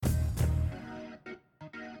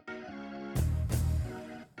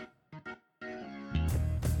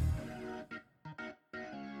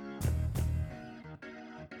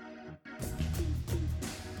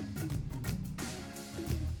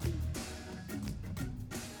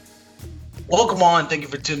Welcome on. Thank you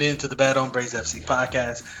for tuning in to the Bad Hombres FC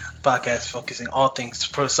podcast focusing all things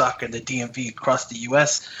pro soccer in the DMV across the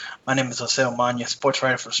U.S. My name is Jose Omania, sports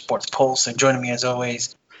writer for Sports Pulse, and joining me as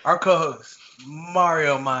always, our co-host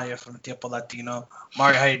Mario Maya from Tiempo Latino.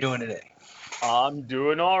 Mario, how you doing today? I'm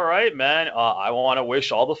doing all right, man. I want to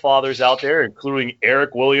wish all the fathers out there, including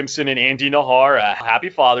Eric Williamson and Andy Nahar, a happy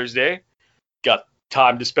Father's Day. Got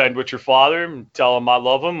time to spend with your father and tell him I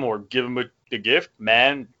love him or give him a gift?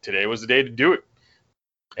 Man, today was the day to do it.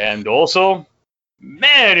 And also,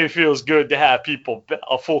 man, it feels good to have people,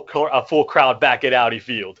 a full crowd back at Audi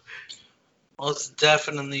Field. Most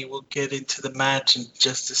definitely, we'll get into the match in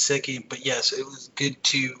just a second. But yes, it was good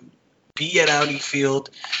to be at Audi Field.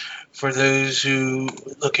 For those who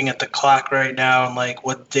looking at the clock right now and like,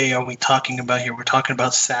 what day are we talking about here? We're talking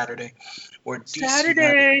about Saturday.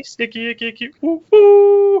 Sticky icky, woo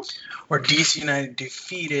woo. Where DC United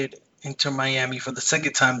defeated Inter Miami for the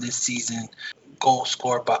second time this season. Goal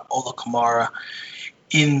scored by Ola Kamara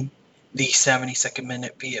in the 72nd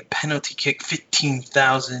minute via penalty kick.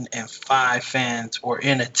 15,005 fans were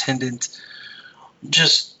in attendance.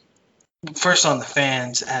 Just first on the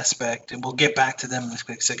fans aspect, and we'll get back to them in a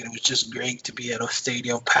quick second. It was just great to be at a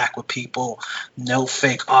stadium packed with people. No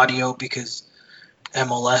fake audio because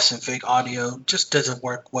MLS and fake audio just doesn't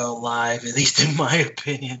work well live, at least in my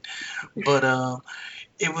opinion. But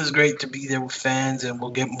it was great to be there with fans, and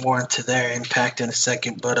we'll get more into their impact in a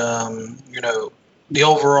second. But the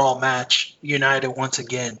overall match, United once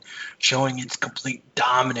again showing its complete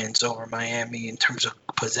dominance over Miami in terms of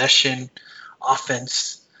possession,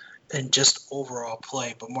 offense, and just overall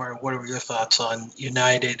play. But Mario, what are your thoughts on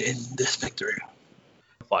United in this victory?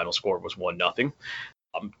 The final score was 1-0.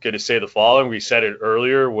 I'm going to say the following. We said it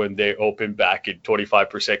earlier when they opened back in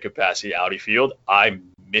 25% capacity Audi Field. I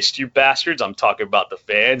missed you bastards. I'm talking about the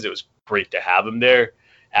fans. It was great to have them there.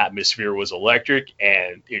 Atmosphere was electric,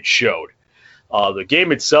 and it showed. The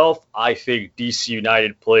game itself, I think DC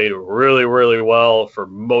United played really, really well for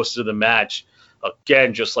most of the match.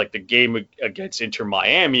 Again, just like the game against Inter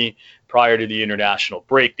Miami prior to the international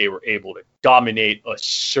break, they were able to dominate,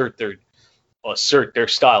 assert their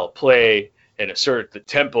style of play, and assert the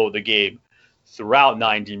tempo of the game throughout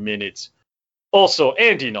 90 minutes. Also,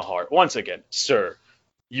 Andy Nahar, once again, sir,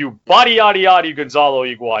 you body Gonzalo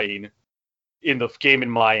Higuain in the game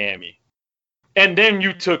in Miami. And then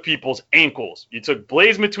you took people's ankles. You took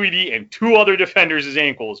Blaise Matuidi and two other defenders'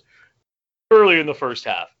 ankles early in the first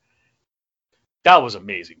half. That was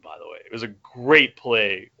amazing, by the way. It was a great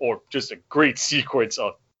play, or just a great sequence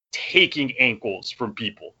of taking ankles from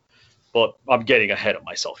people. But I'm getting ahead of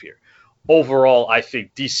myself here. Overall, I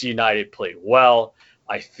think DC United played well.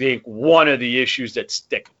 I think one of the issues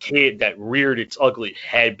that reared its ugly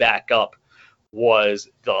head back up was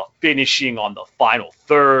the finishing on the final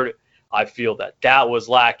third. I feel that was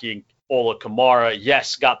lacking. Ola Kamara,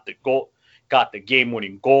 yes, got the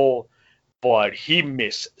game-winning goal, but he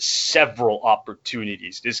missed several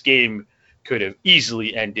opportunities. This game could have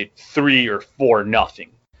easily ended 3 or 4-0.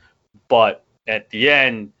 But at the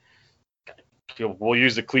end, we'll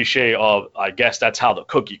use the cliche of, I guess that's how the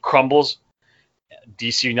cookie crumbles.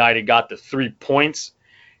 DC United got the 3 points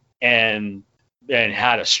and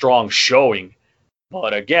had a strong showing.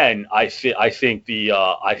 But again, I think they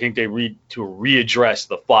need to readdress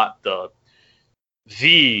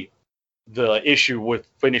the issue with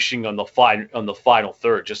finishing on the final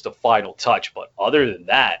third, just the final touch. But other than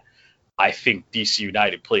that, I think DC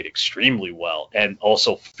United played extremely well and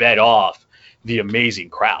also fed off the amazing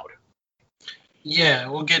crowd. Yeah,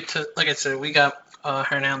 we'll get to, like I said, we got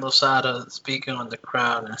Hernando Sada speaking on the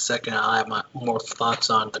crowd in a second. I'll have more thoughts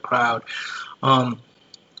on the crowd.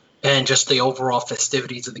 And just the overall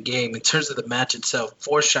festivities of the game. In terms of the match itself,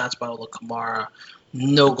 4 shots by Ola Kamara,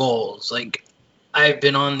 no goals. Like, I've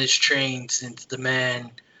been on this train since the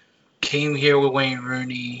man came here with Wayne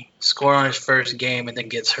Rooney, scored on his first game, and then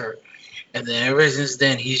gets hurt. And then ever since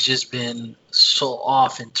then, he's just been so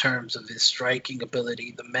off in terms of his striking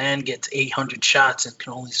ability. The man gets 800 shots and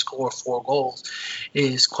can only score 4 goals.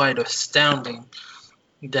 It is quite astounding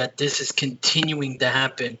that this is continuing to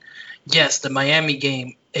happen. Yes, the Miami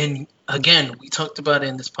game, and again, we talked about it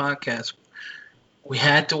in this podcast. We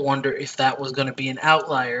had to wonder if that was going to be an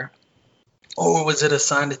outlier or was it a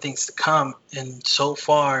sign of things to come. And so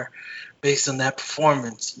far, based on that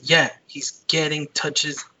performance, yeah, he's getting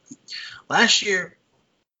touches. Last year,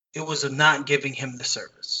 it was not giving him the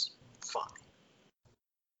service. Fine.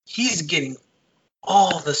 He's getting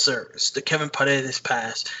all the service. The Kevin Paredes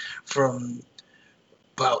pass from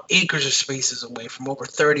about acres of spaces away, from over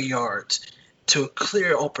 30 yards, to a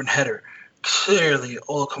clear open header clearly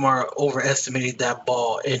Ola Kamara overestimated that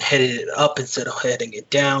ball and headed it up instead of heading it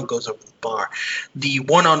down, goes over the bar. The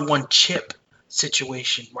one-on-one chip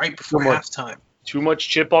situation right Too before much, halftime. too much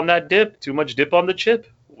chip on that dip. Too much dip on the chip.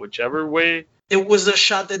 Whichever way. It was a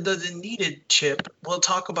shot that doesn't need a chip. We'll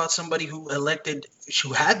talk about somebody who had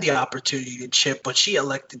the opportunity to chip, but she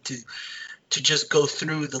elected to just go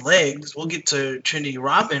through the legs. We'll get to Trinity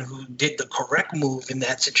Rodman, who did the correct move in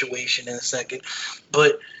that situation in a second.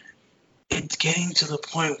 But it's getting to the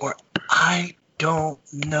point where I don't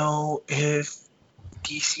know if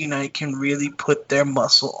DC United can really put their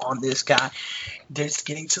muscle on this guy. It's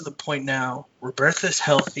getting to the point now. Roberta's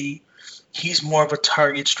healthy. He's more of a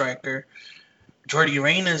target striker. Jordi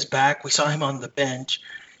Reyna's back. We saw him on the bench.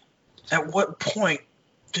 At what point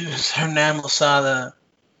does Hernan Losada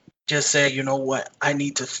just say, you know what, I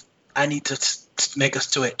need to make a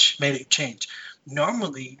switch, make a change?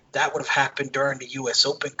 Normally, that would have happened during the U.S.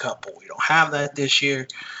 Open Cup, but we don't have that this year.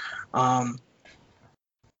 I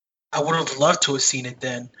would have loved to have seen it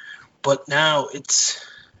then, but now it's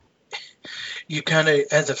you kind of,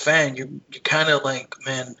 as a fan, you kind of like,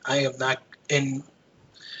 man, I am not in,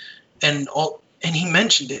 and he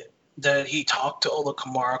mentioned it that he talked to Ola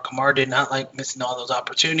Kamara. Kamara did not like missing all those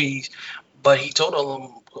opportunities, but he told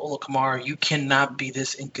Ola Kamara, you cannot be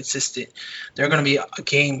this inconsistent. There are going to be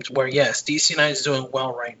games where, yes, DC United is doing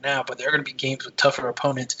well right now, but there are going to be games with tougher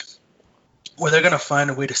opponents where they're going to find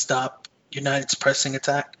a way to stop United's pressing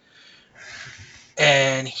attack.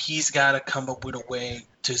 And he's got to come up with a way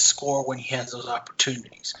to score when he has those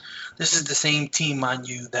opportunities. This is the same team, mind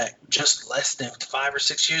you, that just less than 5 or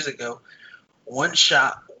 6 years ago, one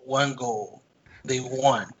shot, one goal, they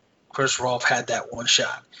won. Chris Rolfe had that one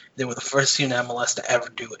shot. They were the first team in MLS to ever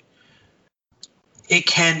do it. It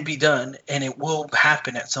can be done, and it will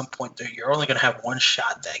happen at some point. There, you're only going to have one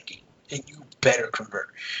shot that game, and you better convert.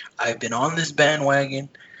 I've been on this bandwagon.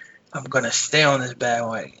 I'm going to stay on this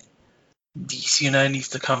bandwagon. DC United needs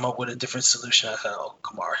to come up with a different solution. I thought, oh,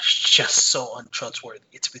 Kamara is just so untrustworthy.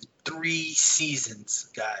 It's been 3 seasons,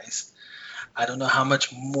 guys. I don't know how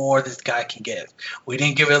much more this guy can give. We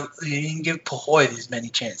didn't give Pahoy these many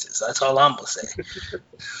chances. That's all I'm gonna say.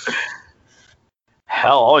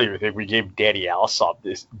 Hell, I don't even think we gave Danny Alsop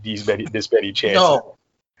this many chances. No,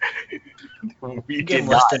 We give did him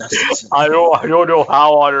not. less than a season. I don't know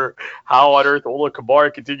how on earth Ola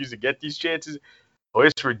Kamara continues to get these chances. Oh,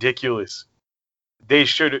 it's ridiculous. They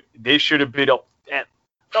should have been up at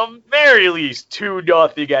the very least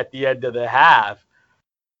 2-0 at the end of the half.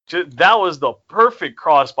 That was the perfect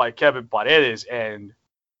cross by Kevin Paredes, and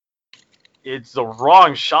it's the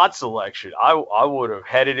wrong shot selection. I would have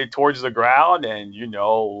headed it towards the ground and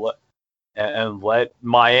let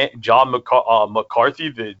John McCarthy,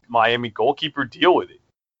 the Miami goalkeeper, deal with it.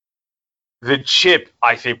 The chip,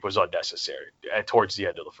 I think, was unnecessary towards the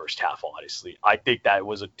end of the first half, honestly. I think that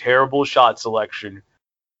was a terrible shot selection.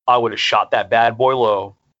 I would have shot that bad boy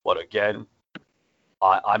low. But again,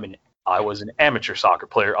 I was an amateur soccer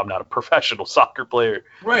player. I'm not a professional soccer player.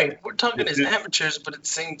 Right, we're talking as amateurs, but at the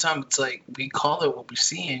same time, it's like we call it what we're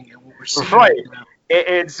seeing and what we're seeing Right. now.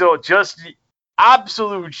 And so just the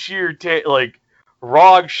absolute sheer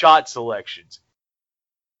wrong shot selections.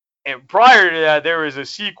 And prior to that, there was a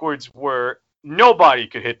sequence where nobody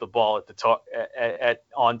could hit the ball at the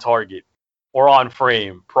on target or on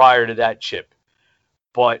frame prior to that chip.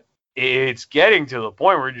 But it's getting to the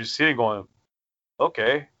point where you're just sitting going,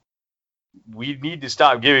 okay, we need to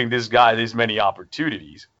stop giving this guy this many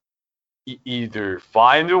opportunities. Either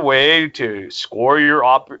find a way to score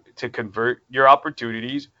to convert your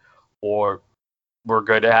opportunities, or we're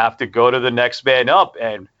going to have to go to the next man up.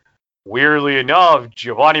 And weirdly enough,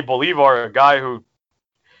 Giovanni Bolivar, a guy who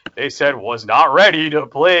they said was not ready to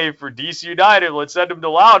play for DC United, let's send him to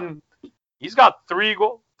Loudoun. He's got three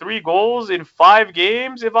goals in 5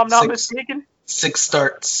 games, if I'm not mistaken. 6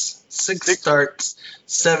 starts. 6 starts,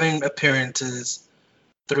 7 appearances,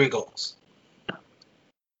 3 goals.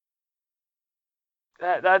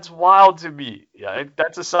 That's wild to me. Yeah,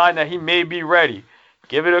 that's a sign that he may be ready.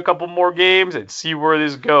 Give it a couple more games and see where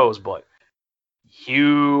this goes. But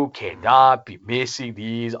you cannot be missing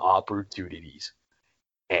these opportunities.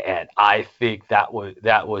 And I think that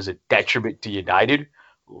was a detriment to United.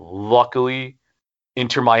 Luckily,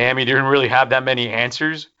 Inter Miami didn't really have that many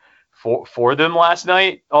answers for them last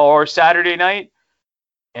night or Saturday night,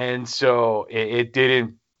 and so it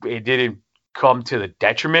didn't come to the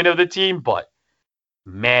detriment of the team. But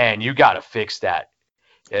man, you got to fix that,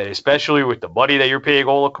 and especially with the money that you're paying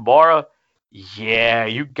Ola Kamara. Yeah,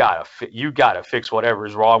 you gotta fix whatever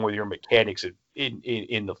is wrong with your mechanics in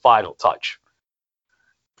the final touch.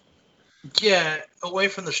 Yeah, away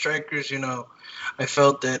from the strikers, I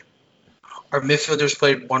felt that our midfielders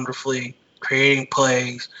played wonderfully, creating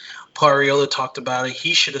plays. Pariola talked about it.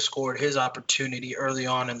 He should have scored his opportunity early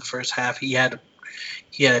on in the first half. He had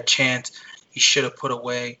a chance. He should have put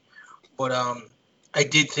away. But I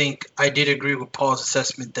did agree with Paul's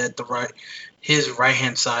assessment that his right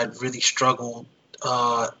hand side really struggled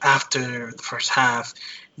after the first half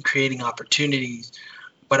in creating opportunities.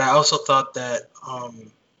 But I also thought that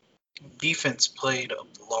defense played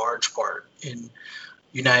a large part in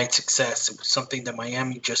United's success. It was something that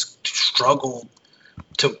Miami just struggled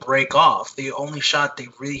to break off. The only shot they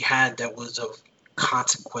really had that was of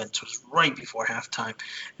consequence was right before halftime,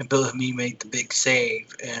 and Bill Hamid made the big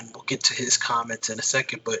save. And we'll get to his comments in a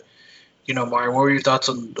second. But Mario, what were your thoughts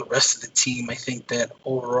on the rest of the team? I think that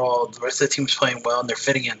overall, the rest of the team's playing well and they're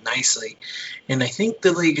fitting in nicely. And I think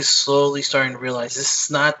the league is slowly starting to realize this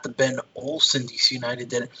is not the Ben Olsen DC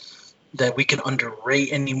United that we can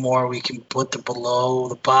underrate anymore. We can put the below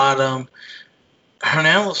the bottom.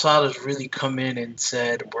 Hernan Losada's really come in and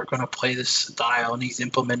said, we're going to play this style, and he's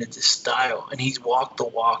implemented this style, and he's walked the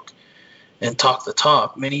walk and talked the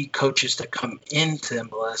talk. Many coaches that come into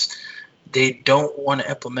MLS, they don't want to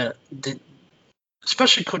implement it.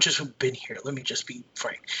 Especially coaches who've been here. Let me just be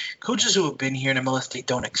frank. Coaches who have been here in MLS, they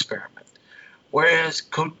don't experiment. Whereas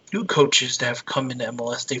new coaches that have come into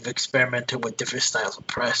MLS, they've experimented with different styles of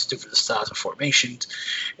press, different styles of formations,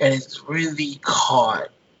 and it's really caught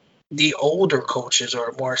the older coaches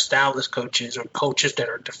or more established coaches or coaches that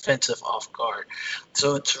are defensive off guard.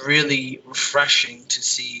 So it's really refreshing to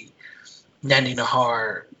see Nani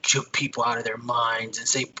Nahar juke people out of their minds and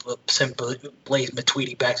send Blaise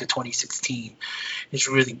Matuidi back to 2016. It's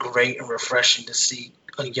really great and refreshing to see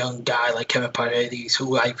a young guy like Kevin Paredes,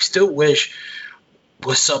 who I still wish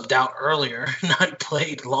was subbed out earlier, not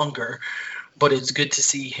played longer. But it's good to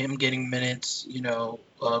see him getting minutes.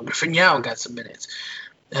 Griffin Yao got some minutes.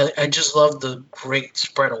 I just love the great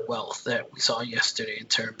spread of wealth that we saw yesterday in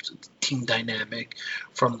terms of the team dynamic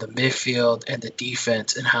from the midfield and the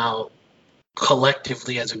defense and how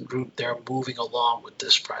collectively as a group they're moving along with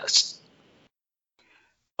this press.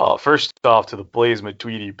 First off, to the Blaise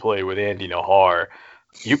Matuidi play with Andy Nahar,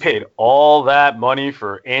 you paid all that money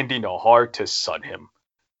for Andy Nahar to sun him.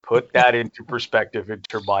 Put that into perspective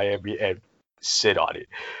into Miami and sit on it.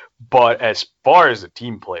 But as far as the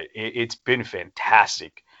team play, it's been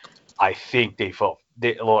fantastic. I think I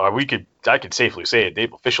could safely say it.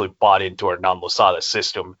 They've officially bought into our Hernan Losada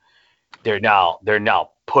system. They're now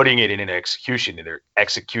putting it in an execution, and they're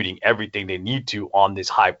executing everything they need to on this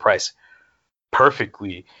high press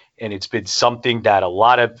perfectly. And it's been something that a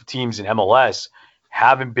lot of teams in MLS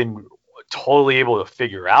haven't been totally able to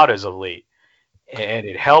figure out as of late. And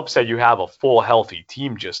it helps that you have a full healthy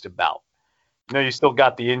team just about. You still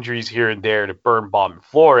got the injuries here and there to Birnbaum and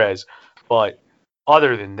Flores, but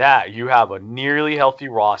other than that, you have a nearly healthy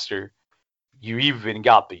roster. You even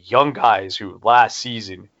got the young guys who last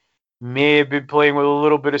season may have been playing with a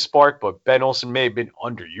little bit of spark, but Ben Olsen may have been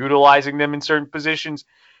underutilizing them in certain positions,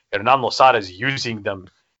 and Hernan Losada is using them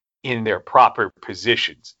in their proper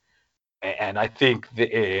positions. And I think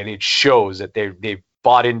and it shows that they've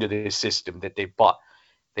bought into this system, that they've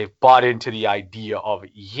bought into the idea of,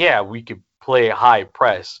 yeah, we could play high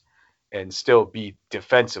press and still be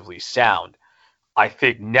defensively sound. I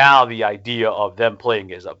think now the idea of them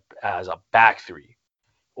playing as a back three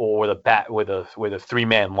or with a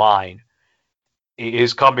 3-man line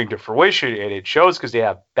is coming to fruition, and it shows because they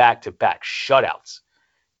have back-to-back shutouts,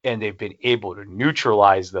 and they've been able to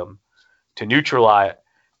neutralize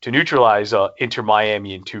Inter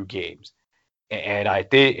Miami in 2 games. And I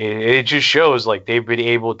think it just shows like they've been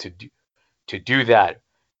able to do that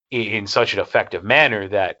in such an effective manner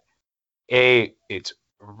that it's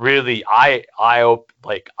really eye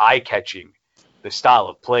catching, the style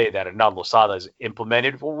of play that Hernan Losada has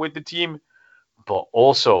implemented with the team, but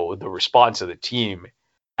also the response of the team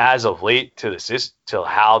as of late to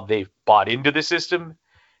how they've bought into the system.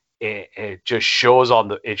 It just shows on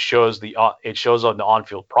the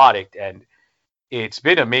on-field product, and it's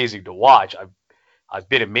been amazing to watch. I've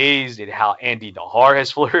been amazed at how Andy Nahar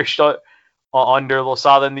has flourished under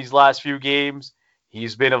Losada in these last few games.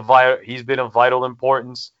 He's been of vital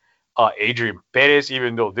importance. Adrian Perez,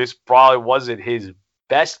 even though this probably wasn't his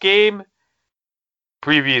best game,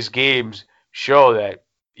 previous games show that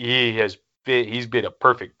he's been a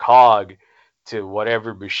perfect cog to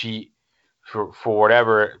whatever machine for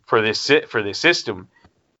this system.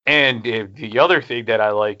 And the other thing that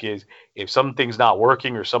I like is if something's not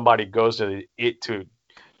working or somebody goes to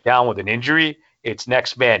down with an injury, it's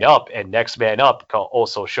next man up, and next man up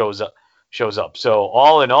also shows up. So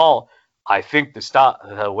all in all, I think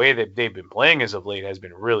the way that they've been playing as of late has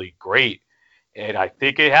been really great. And I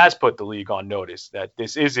think it has put the league on notice that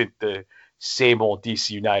this isn't the same old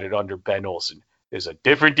DC United under Ben Olsen. There's a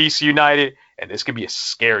different DC United, and this could be a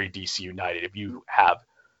scary DC United if you have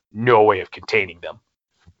no way of containing them.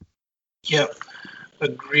 Yep,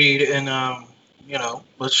 agreed. And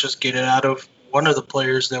let's just get it out of one of the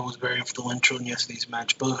players that was very influential in yesterday's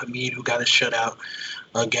match, Bill Hamid, who got a shutout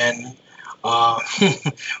again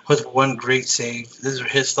with one great save. These are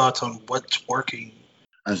his thoughts on what's working.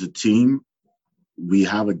 As a team, we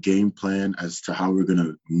have a game plan as to how we're going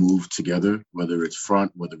to move together, whether it's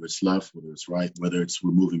front, whether it's left, whether it's right, whether it's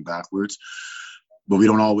we're moving backwards. But we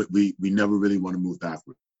never really want to move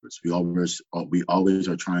backwards. We always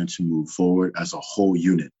are trying to move forward as a whole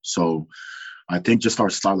unit. So I think just our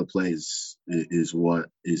style of play is what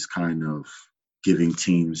is kind of giving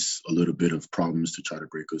teams a little bit of problems to try to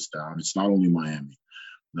break us down. It's not only Miami.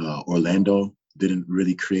 Orlando didn't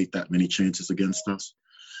really create that many chances against us.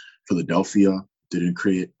 Philadelphia didn't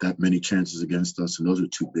create that many chances against us, and those are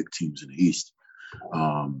two big teams in the East.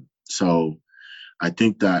 So I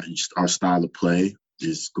think that just our style of play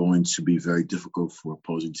is going to be very difficult for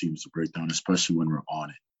opposing teams to break down, especially when we're on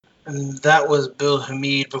it. And that was Bill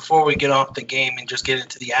Hamid. Before we get off the game and just get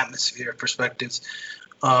into the atmosphere perspectives,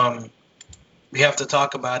 we have to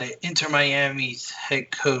talk about it. Inter Miami's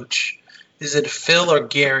head coach, is it Phil or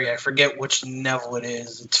Gary? I forget which Neville it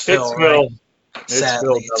is. It's Phil, right?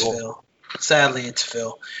 Sadly, it's Phil. Sadly, it's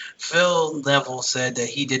Phil. Phil Neville said that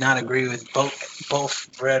he did not agree with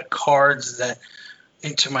both red cards that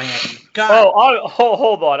Inter Miami got.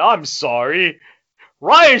 Hold on. I'm sorry.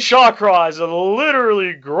 Ryan Shawcross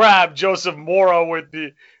literally grabbed Joseph Mora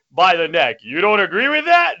by the neck. You don't agree with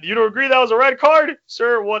that? You don't agree that was a red card?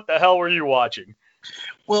 Sir, what the hell were you watching?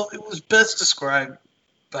 Well, it was best described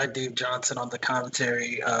by Dave Johnson on the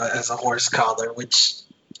commentary as a horse collar, which,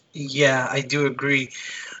 yeah, I do agree.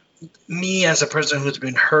 Me, as a person who's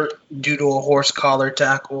been hurt due to a horse collar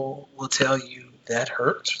tackle, will tell you that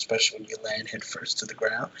hurts, especially when you land head first to the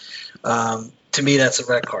ground. To me, that's a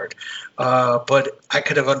red card. But I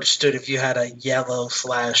could have understood if you had a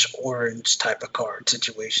yellow/orange type of card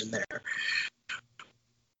situation there.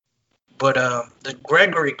 But the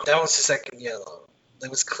Gregory, that was the second yellow.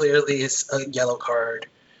 That was clearly a yellow card.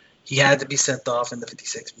 He had to be sent off in the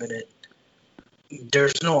 56th minute.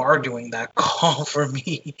 There's no arguing that call for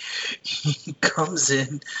me. He comes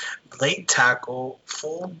in, late tackle,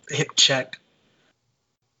 full hip check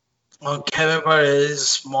on Kevin Barres, a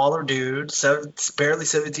smaller dude, barely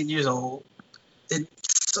 17 years old.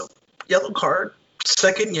 It's a yellow card,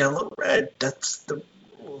 second yellow, red. That's the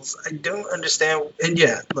rules. I don't understand. And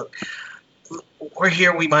yeah, look, we're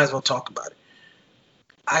here. We might as well talk about it.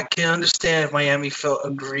 I can understand if Miami felt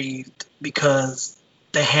aggrieved because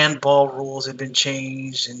the handball rules have been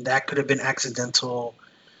changed and that could have been accidental.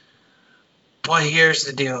 But here's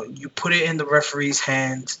the deal. You put it in the referee's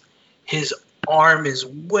hands. His arm is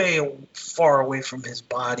way far away from his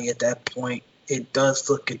body at that point. It does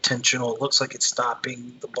look intentional. It looks like it's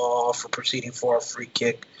stopping the ball for proceeding for a for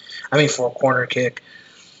a corner kick.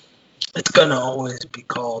 It's going to always be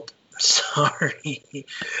called. Sorry.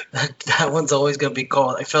 That one's always going to be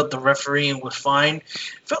called. I felt the refereeing was fine.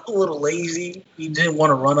 Felt a little lazy. He didn't want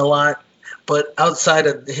to run a lot. But outside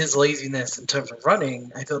of his laziness in terms of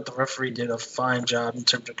running, I thought the referee did a fine job in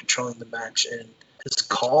terms of controlling the match and his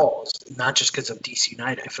calls, not just because of DC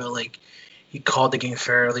United. I felt like he called the game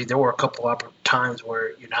fairly. There were a couple of times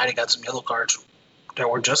where United got some yellow cards that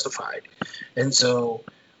were justified. And so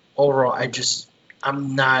overall,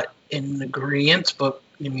 I'm not in agreement, but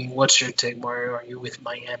I mean, what's your take, Mario? Are you with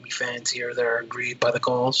Miami fans here that are aggrieved by the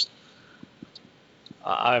calls?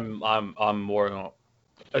 I'm more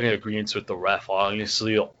in agreement with the ref.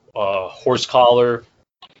 Honestly, horse collar,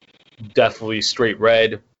 definitely straight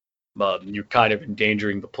red. You're kind of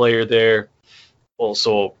endangering the player there.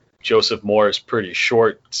 Also, Joseph Moore is pretty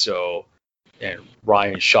short, and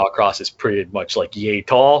Ryan Shawcross is pretty much like yay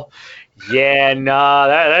tall. Yeah, nah,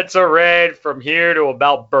 that's a red from here to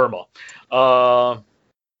about Burma.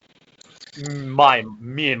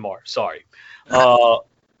 Myanmar, sorry.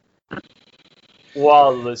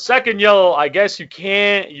 While the second yellow, I guess you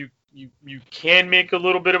can make a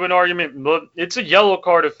little bit of an argument, but it's a yellow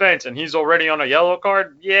card offense, and he's already on a yellow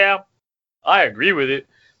card. Yeah, I agree with it.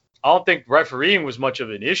 I don't think refereeing was much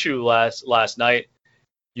of an issue last night.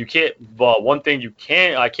 You can't. But one thing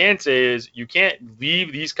I can say is you can't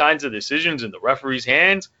leave these kinds of decisions in the referee's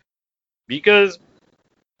hands because,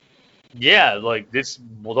 yeah, like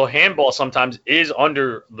the handball sometimes is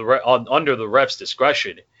under the ref's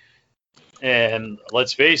discretion. And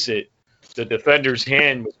let's face it, the defender's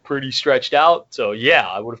hand was pretty stretched out. So, yeah,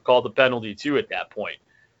 I would have called the penalty too at that point.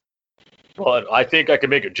 But I think I can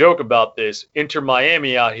make a joke about this. Inter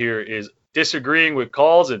Miami out here is disagreeing with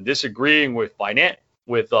calls and disagreeing with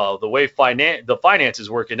the way the finances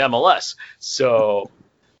work in MLS. So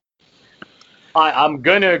I'm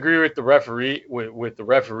gonna agree with the referee with the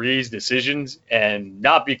referee's decisions, and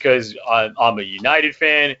not because I'm a United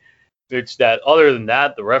fan. It's that other than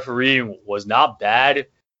that, the referee was not bad.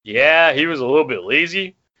 Yeah, he was a little bit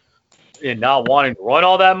lazy in not wanting to run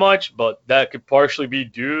all that much, but that could partially be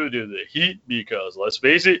due to the heat because, let's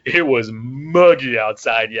face it was muggy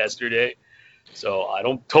outside yesterday. So I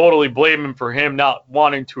don't totally blame him for him not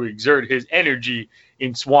wanting to exert his energy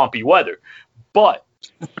in swampy weather. But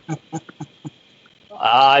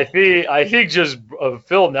I think just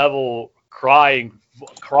Phil Neville crying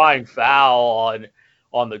foul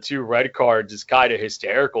on the 2 red cards is kind of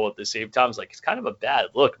hysterical at the same time. It's like, it's kind of a bad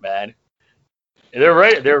look, man. They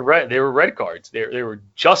were red cards. They were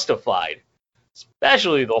justified,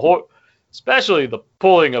 especially the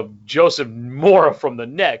pulling of Joseph Mora from the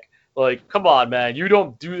neck. Like, come on, man, you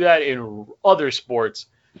don't do that in other sports,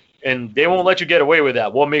 and they won't let you get away with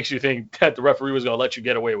that. What makes you think that the referee was going to let you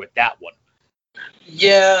get away with that one?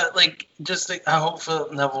 Yeah, I hope for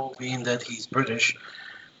Neville, being that he's British,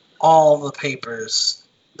 all the papers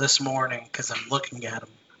this morning, because I'm looking at them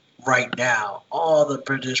right now, all the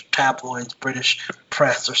British tabloids, British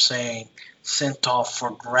press are saying sent off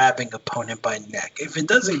for grabbing opponent by neck. If it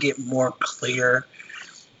doesn't get more clear,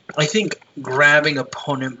 I think grabbing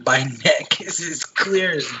opponent by neck is as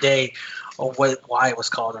clear as day of why it was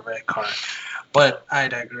called a red card. But I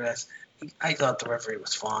digress. I thought the referee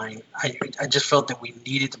was fine. I just felt that we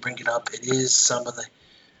needed to bring it up. It is some of the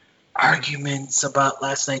arguments about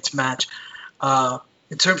last night's match.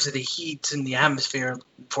 In terms of the heat and the atmosphere,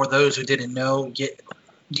 for those who didn't know,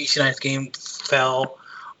 DC United's game fell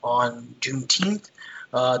on Juneteenth.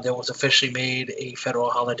 That was officially made a federal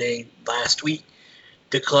holiday last week.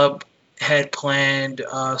 The club had planned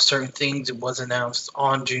certain things. It was announced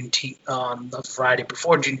on Juneteenth, on the Friday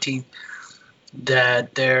before Juneteenth,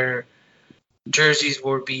 that their jerseys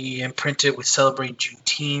will be imprinted with "Celebrate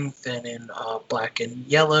Juneteenth" and in black and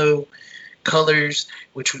yellow colors,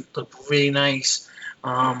 which would look really nice.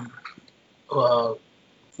 With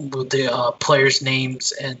the players'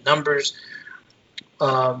 names and numbers.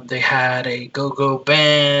 They had a go-go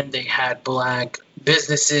band. They had black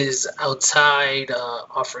businesses outside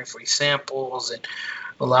offering free samples and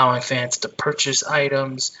allowing fans to purchase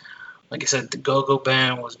items. Like I said, the go-go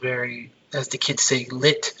band was very, as the kids say,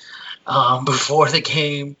 lit before the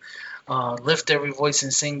game. Lift Every Voice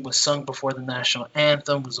and Sing was sung before the national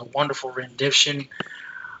anthem. It was a wonderful rendition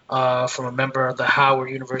from a member of the Howard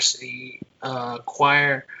University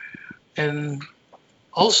choir. And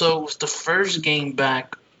also, it was the first game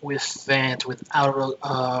back with fans without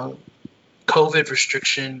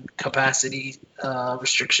COVID capacity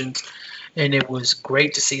restrictions. And it was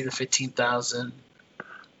great to see the 15,000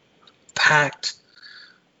 packed.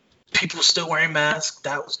 People still wearing masks.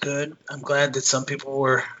 That was good. I'm glad that some people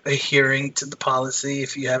were adhering to the policy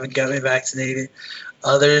if you haven't gotten vaccinated.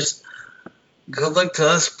 Others, good luck to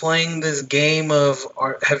us playing this game of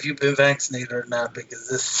have you been vaccinated or not,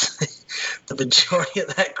 because the majority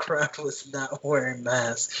of that crowd was not wearing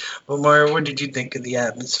masks. But Mario, what did you think of the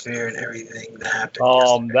atmosphere and everything that happened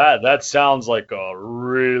yesterday? That sounds like a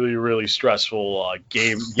really, really stressful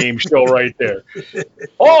game show right there.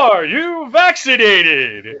 Are you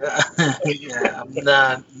vaccinated? Yeah, I'm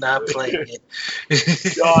not playing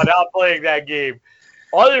it. No, not playing that game.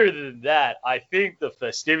 Other than that, I think the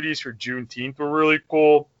festivities for Juneteenth were really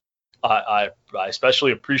cool. I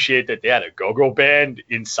especially appreciate that they had a go-go band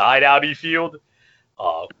inside Audi Field.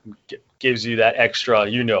 Gives you that extra,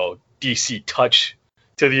 DC touch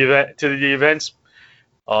to the events.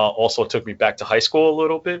 Also took me back to high school a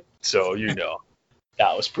little bit, so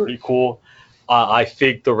that was pretty cool. I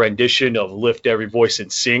think the rendition of "Lift Every Voice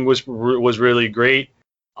and Sing" was really great.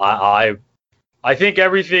 I think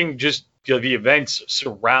everything, just the events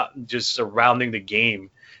surrounding the game,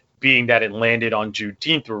 being that it landed on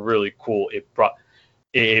Juneteenth, were really cool. It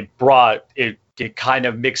kind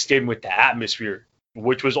of mixed in with the atmosphere,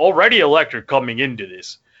 which was already electric coming into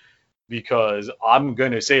this. Because I'm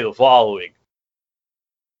gonna say the following: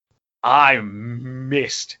 I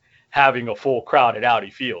missed having a full crowd at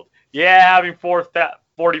Audi Field. Yeah, having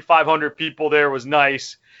 4,500 people there was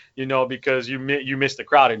nice, because you missed the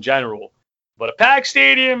crowd in general. But a packed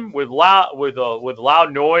stadium with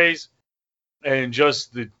loud noise and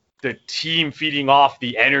just the team feeding off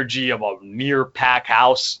the energy of a near packed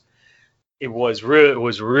house, it was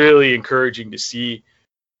really encouraging to see.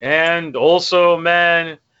 And also,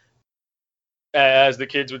 man, as the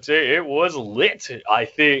kids would say, it was lit. I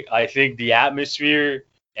think the atmosphere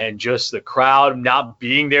and just the crowd not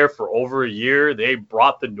being there for over a year, they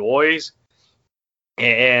brought the noise.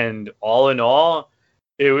 And all in all,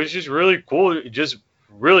 it was just really cool. Just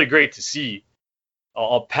really great to see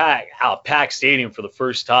a packed stadium for the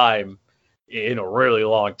first time in a really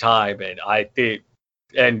long time. And I think,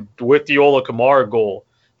 and with the Ola Kamara goal,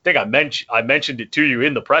 I think I mentioned it to you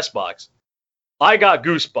in the press box. I got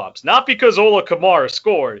goosebumps, not because Ola Kamara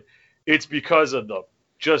scored, it's because of the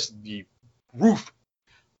roof,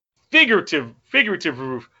 figurative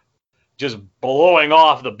roof, just blowing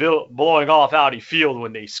off Audi Field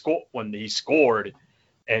when he scored,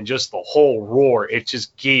 and just the whole roar. It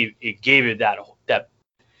just gave it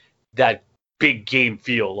that big game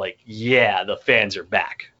feel. Like, yeah, the fans are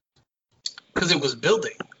back. Because it was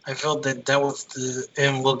building. I felt that was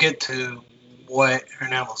and we'll get to what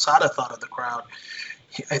Hernan Losada thought of the crowd.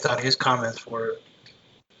 I thought his comments were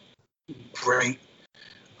great.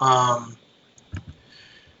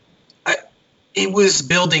 It was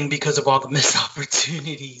building because of all the missed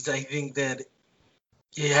opportunities. I think that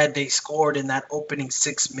had they scored in that opening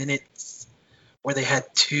 6 minutes where they had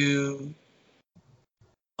two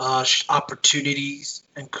opportunities,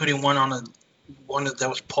 including one that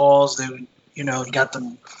was Paul's. They, he got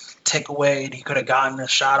them takeaway, and he could have gotten a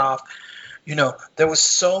shot off. There was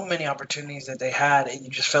so many opportunities that they had, and you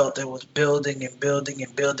just felt it was building and building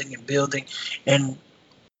and building and building. And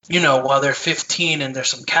while they're 15 and there's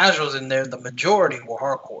some casuals in there, the majority were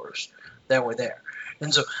hardcores that were there,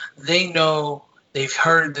 and so they know, they've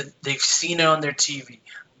heard that, they've seen it on their TV.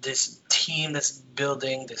 This team that's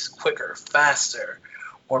building this quicker, faster,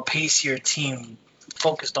 more pacier team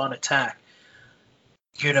focused on attack.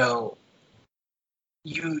 The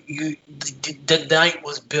night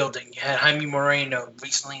was building. You had Jaime Moreno,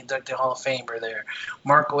 recently inducted Hall of Famer there.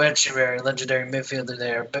 Marco Echeverri, legendary midfielder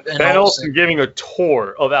there. Ben Olsen giving a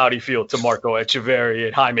tour of Audi Field to Marco Echeverri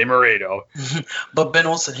and Jaime Moreno. But Ben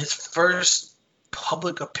Olsen, his first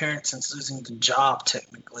public appearance since losing the job,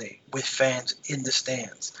 technically, with fans in the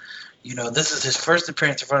stands. This is his first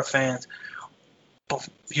appearance in front of fans, but,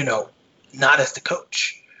 not as the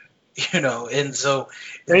coach. And so,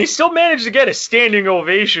 and he still managed to get a standing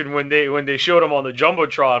ovation when they showed him on the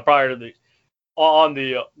jumbotron prior to the on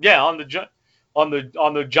the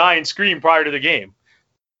giant screen prior to the game.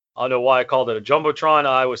 I don't know why I called it a jumbotron.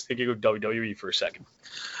 I was thinking of WWE for a second.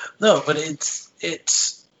 No, but it's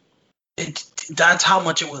that's how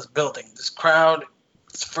much it was building. This crowd,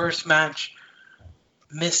 this first match,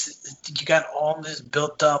 you got all this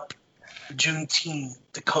built up. Juneteenth,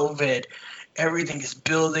 the COVID. Everything is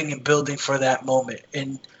building and building for that moment.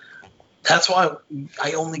 And that's why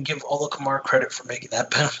I only give Ola Kamara credit for making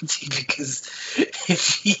that penalty, because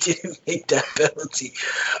if he didn't make that penalty,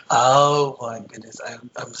 oh my goodness,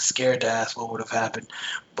 I'm scared to ask what would have happened.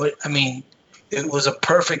 But, it was a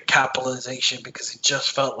perfect capitalization, because it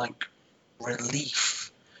just felt like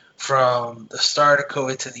relief from the start of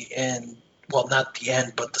COVID to the end. Well, not the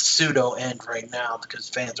end, but the pseudo end right now, because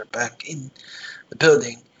fans are back in the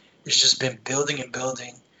building. It's just been building and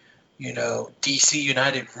building. DC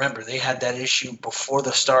United, remember, they had that issue before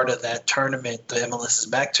the start of that tournament, the MLS is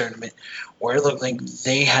Back tournament, where it looked like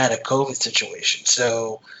they had a COVID situation.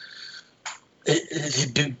 So it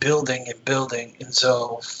had been building and building. And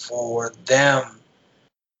so for them,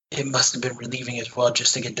 it must have been relieving as well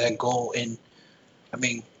just to get that goal. And,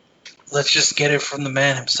 let's just get it from the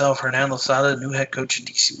man himself, Hernan Losada, new head coach in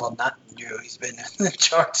DC. Well, not new. He's been in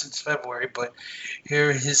charge since February, but here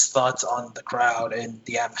are his thoughts on the crowd and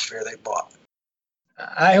the atmosphere they brought.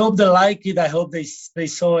 I hope they like it. I hope they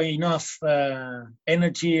saw enough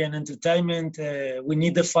energy and entertainment. We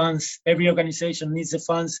need the fans. Every organization needs the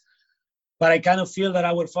fans. But I kind of feel that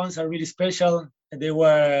our fans are really special. They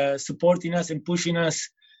were supporting us and pushing us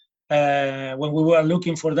when we were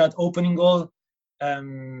looking for that opening goal.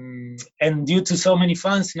 And due to so many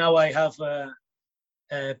fans, now I have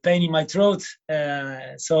pain in my throat.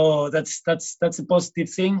 So that's a positive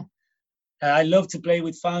thing. I love to play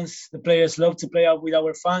with fans. The players love to play out with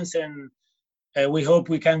our fans, and we hope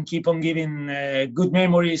we can keep on giving good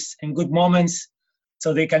memories and good moments,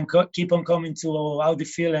 so they can keep on coming to Audi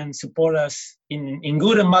Field and support us in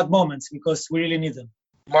good and bad moments, because we really need them.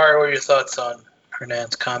 Mario, what are your thoughts on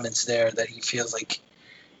Hernan's comments there, that he feels like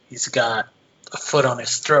he's got a foot on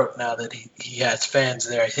his throat now that he has fans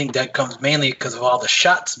there? I think that comes mainly because of all the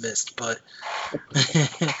shots missed, but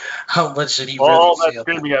how much did he really all feel? that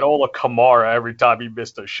screaming at Ola Kamara every time he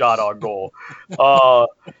missed a shot on goal.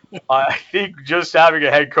 I think just having a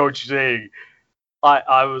head coach saying,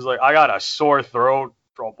 I was like, I got a sore throat.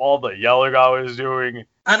 from all the yelling I was doing.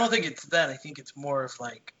 I don't think it's that. I think it's more of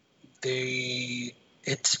like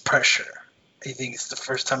it's pressure. I think it's the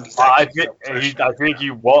first time he's actually felt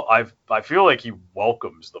pressure. I feel like he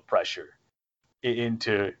welcomes the pressure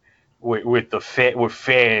into with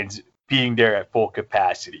fans being there at full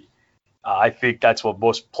capacity. I think that's what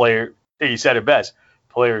most players. He said it best.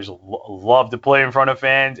 Players love to play in front of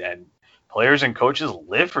fans, and players and coaches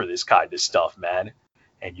live for this kind of stuff, man.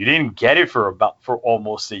 And you didn't get it for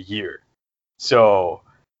almost a year. So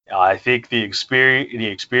I think the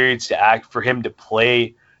experience to act for him to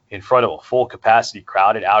play in front of a full capacity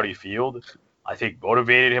crowd at Audi Field, I think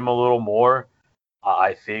motivated him a little more.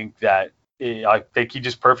 I think he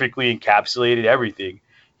just perfectly encapsulated everything.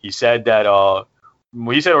 He said that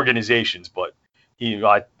he said organizations, but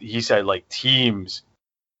he said like teams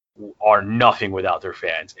are nothing without their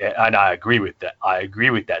fans, and I agree with that. I agree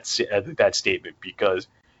with that statement because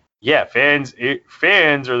fans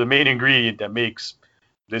are the main ingredient that makes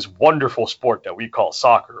this wonderful sport that we call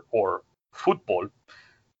soccer or football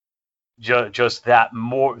just that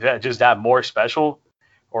more special,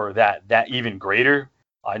 or that even greater.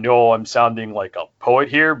 I know I'm sounding like a poet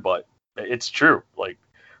here, but it's true. Like,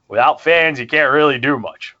 without fans, you can't really do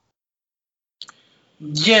much.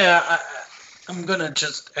 Yeah, I'm going to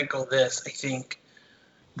just echo this. I think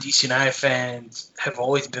DC United fans have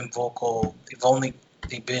always been vocal.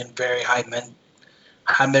 They've been very high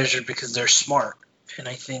measured because they're smart. And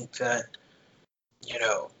I think that,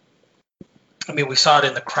 we saw it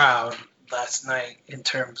in the crowd last night in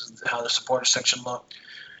terms of how the supporter section looked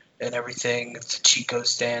and everything. The Chico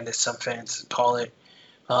stand, as some fans call it,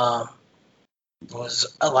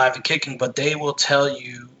 was alive and kicking. But they will tell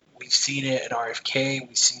you, we've seen it at RFK,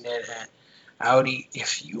 we've seen it at Audi.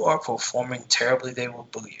 If you are performing terribly, they will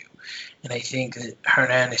boo you. And I think that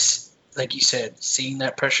Hernandez, like you said, seeing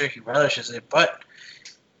that pressure, he relishes it. But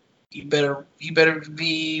you better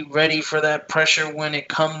be ready for that pressure when it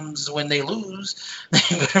comes when they lose.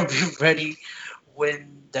 You better be ready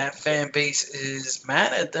when that fan base is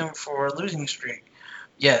mad at them for a losing streak.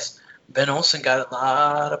 Yes, Ben Olsen got a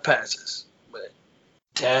lot of passes, but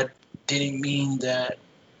that didn't mean that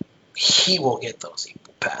he will get those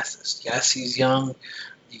equal passes. Yes, he's young.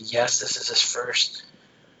 Yes, this is his first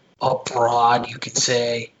abroad, you could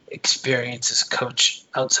say, experience as a coach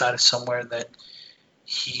outside of somewhere that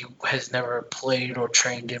he has never played or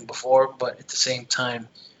trained in before, but at the same time,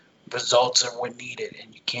 results are what needed,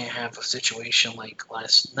 and you can't have a situation like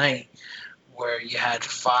last night where you had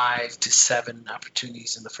 5 to 7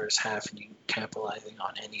 opportunities in the first half and you capitalizing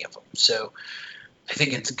on any of them. So I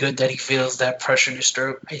think it's good that he feels that pressure in his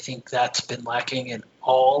throat. I think that's been lacking in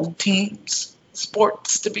all teams,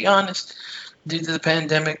 sports, to be honest, due to the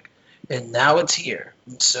pandemic, and now it's here.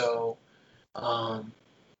 And so,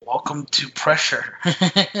 welcome to pressure.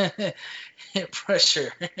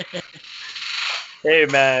 Pressure. Hey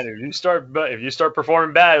man, if you start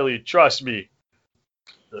performing badly, trust me,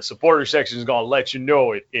 the supporter section is gonna let you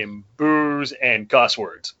know it in boos and cuss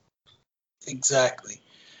words. Exactly.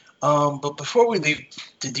 But before we leave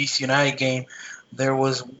the DC United game, there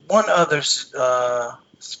was one other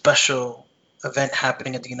special event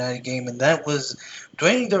happening at the United game, and that was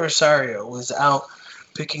Dwayne De Rosario was out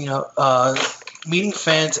picking up, meeting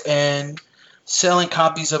fans and selling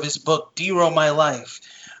copies of his book, DeRo My Life.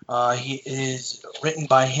 He is written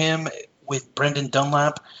by him with Brendan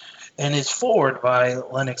Dunlap and is forward by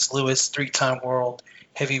Lennox Lewis, 3-time world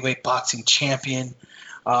heavyweight boxing champion.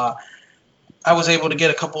 I was able to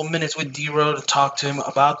get a couple of minutes with DeRo to talk to him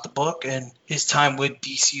about the book and his time with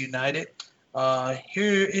DC United.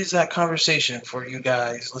 Here is that conversation for you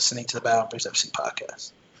guys listening to the Battle Bears FC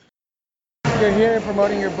podcast. You're here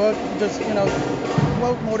promoting your book. Just,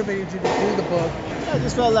 what motivated you to do the book? I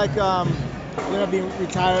just felt like, being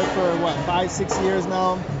retired for 5-6 years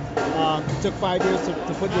now. It took 5 years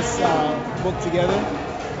to put this book together.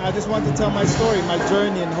 I just wanted to tell my story, my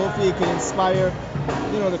journey, and hopefully it can inspire,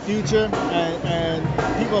 the future and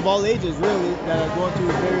people of all ages, really, that are going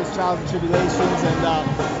through various trials and tribulations. And,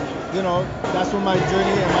 that's what my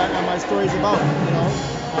journey and my story is about,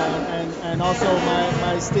 and also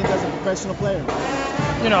my stint as a professional player.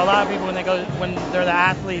 A lot of people when they're the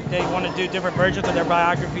athlete, they want to do different versions of their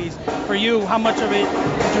biographies. For you, how much of it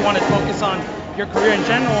did you want to focus on your career in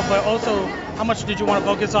general, but also how much did you want to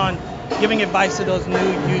focus on giving advice to those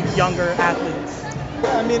younger athletes?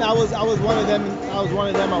 Yeah, I was one of them. I was one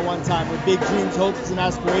of them at one time with big dreams, hopes, and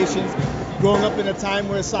aspirations. Growing up in a time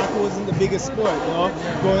where soccer wasn't the biggest sport,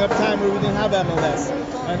 growing up a time where we didn't have MLS,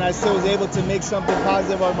 and I still was able to make something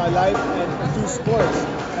positive of my life and through sports.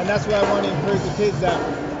 And that's what I want to encourage the kids, that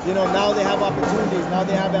now they have opportunities. Now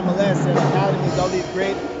they have MLS and academies, all these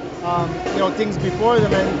great, things before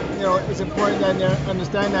them. And, it's important that they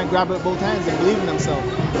understand that and grab it with both hands and believe in themselves.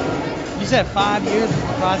 You said 5 years was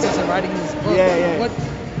the process of writing this book. Yeah.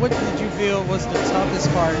 What did you feel was the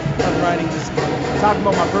toughest part of writing this book? Talking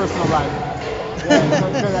about my personal life.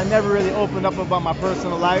 Because I never really opened up about my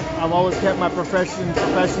personal life. I've always kept my profession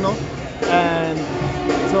professional. And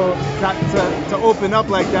so to open up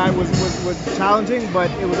like that was challenging,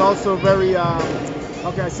 but it was also very,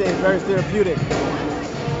 very therapeutic.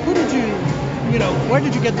 Who did where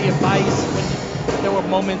did you get the advice when there were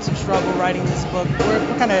moments of struggle writing this book?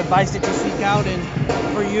 What kind of advice did you seek out? And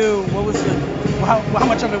for you, what was how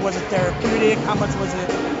much of it was it therapeutic? How much was it,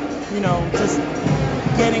 just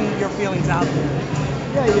getting your feelings out there?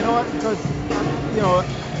 Yeah, you know what? Because,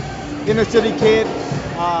 inner city kid,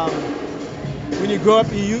 when you grow up,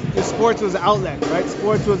 your sports was an outlet, right?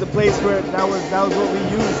 Sports was a place where that was what we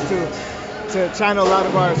used to channel a lot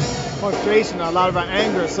of our frustration, a lot of our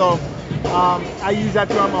anger. So I used that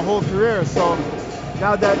throughout my whole career. So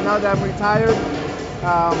now that I'm retired,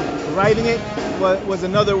 writing it was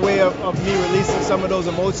another way of me releasing some of those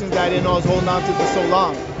emotions that I didn't know I was holding on to for so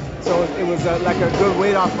long. So it was like a good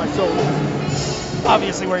weight off my shoulders.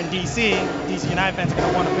 Obviously, we're in D.C. DC United fans are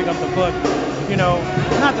going to want to pick up the book.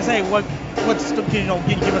 Not to say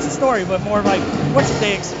give us a story, but more like what should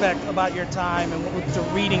they expect about your time and to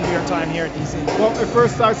reading your time here at DC? Well, it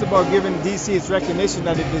first starts about giving DC its recognition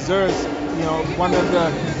that it deserves. One of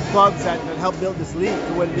the clubs that helped build this league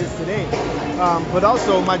to what it is today. But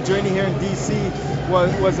also, my journey here in DC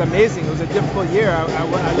was amazing. It was a difficult year.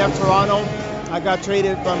 I left Toronto. I got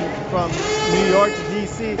traded from New York to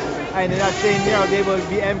DC, and in that same year I was able to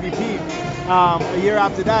be MVP. A year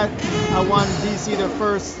after that, I won DC their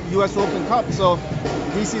first U.S. Open Cup. So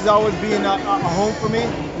DC's always been a home for me.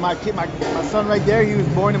 My son right there, he was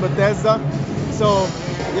born in Bethesda. So,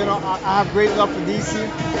 I have great love for DC.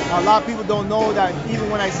 A lot of people don't know that even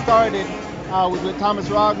when I started, was with Thomas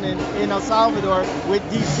Rognan in El Salvador with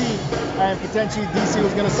DC, and potentially DC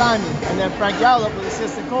was going to sign me. And then Frank Gallup was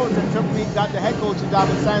assistant coach and got the head coaching job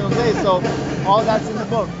in San Jose. So all that's in the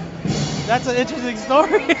book. That's an interesting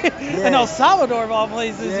story. Yeah. In El Salvador, of all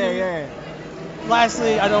places. Yeah.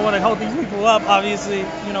 Lastly, I don't want to hold these people up, obviously.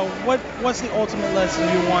 What's the ultimate lesson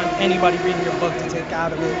you want anybody reading your book to take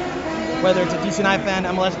out of it? Whether it's a DC United fan,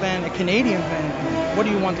 MLS fan, a Canadian fan, what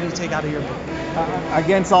do you want them to take out of your book?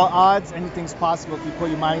 Against all odds, anything's possible if you put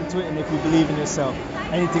your mind into it and if you believe in yourself.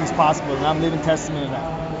 Anything's possible, and I'm living testament of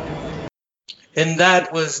that. And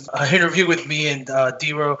that was an interview with me and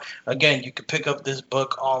DeRo. Again, you can pick up this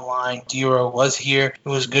book online. DeRo was here. It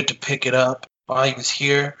was good to pick it up while he was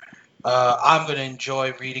here. I'm going to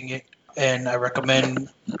enjoy reading it, and I recommend, and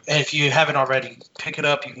if you haven't already, pick it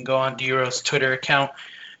up. You can go on DeRo's Twitter account,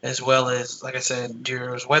 as well as, like I said,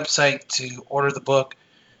 DeRo's website to order the book.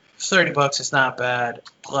 It's $30. It's not bad.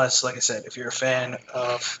 Plus, like I said, if you're a fan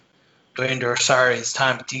of Dwayne Dorsari's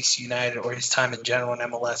time at DC United or his time in general in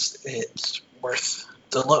MLS, it's worth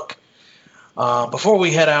the look. Before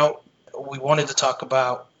we head out, we wanted to talk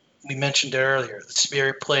about, we mentioned it earlier, the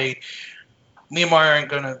Spirit played. Me and Mario aren't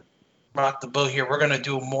going to rock the boat here. We're going to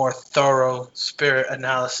do a more thorough Spirit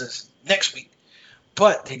analysis next week.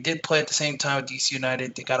 But they did play at the same time with DC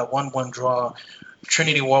United. They got a 1-1 draw.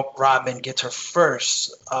 Trinity Rodman gets her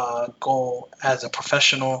first goal as a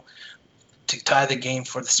professional to tie the game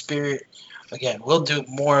for the Spirit. Again, we'll do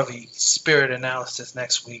more of a Spirit analysis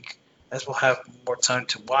next week, as we'll have more time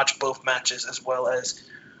to watch both matches as well as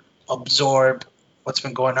absorb what's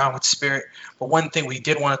been going on with Spirit. But one thing we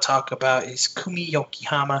did want to talk about is Kumi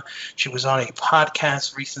Yokoyama. She was on a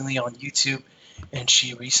podcast recently on YouTube, and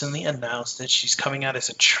she recently announced that she's coming out as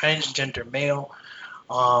a transgender male,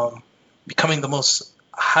 becoming the most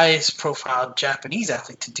highest profile Japanese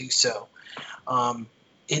athlete to do so.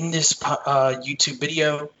 In this YouTube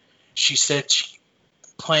video, she said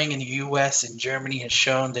playing in the U.S. and Germany has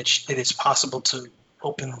shown that it is possible to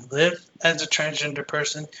openly live as a transgender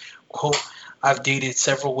person. Quote, I've dated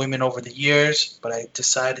several women over the years, but I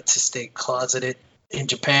decided to stay closeted. In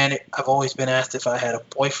Japan, I've always been asked if I had a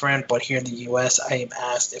boyfriend, but here in the U.S., I am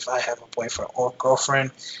asked if I have a boyfriend or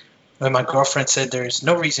girlfriend. When my girlfriend said there's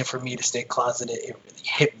no reason for me to stay closeted, it really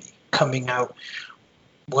hit me. Coming out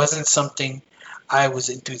wasn't something I was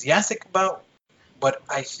enthusiastic about, but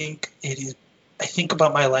I think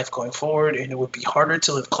about my life going forward, and it would be harder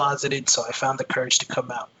to live closeted, so I found the courage to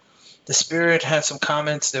come out. The Spirit had some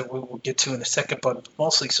comments that we will get to in a second, but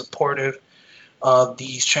mostly supportive.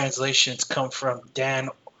 These translations come from Dan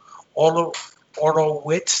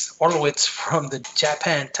Orlowitz from the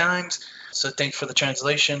Japan Times. So thanks for the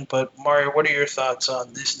translation. But Mario, what are your thoughts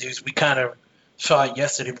on this news? We kind of saw it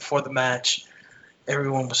yesterday before the match.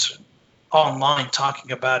 Everyone was online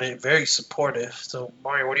talking about it, very supportive. So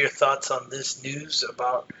Mario, what are your thoughts on this news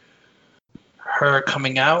about her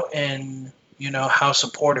coming out and how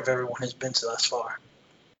supportive everyone has been thus far?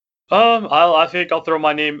 I think I'll throw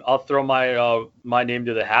my name. I'll throw my name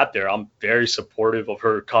to the hat there. I'm very supportive of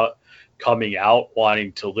her coming out,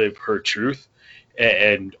 wanting to live her truth,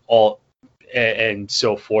 and all and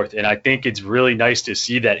so forth. And I think it's really nice to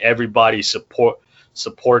see that everybody's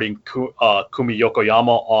supporting Kumi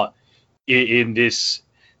Yokoyama in this,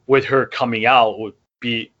 with her coming out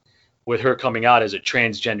with her coming out as a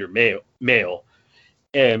transgender male,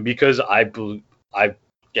 and because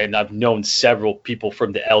I've known several people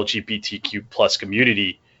from the LGBTQ plus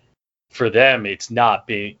community. For them, it's not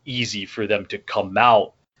been easy for them to come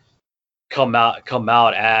out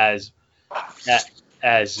as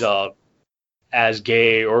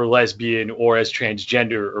gay or lesbian or as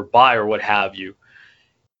transgender or bi or what have you.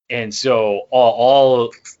 And so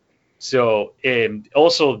and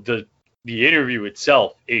also the interview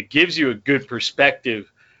itself, it gives you a good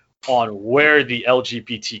perspective on where the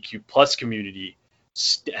LGBTQ plus community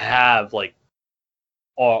have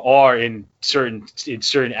are in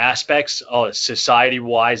certain aspects, society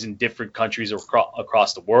wise, in different countries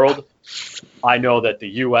across the world. I know that the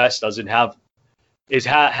U.S. has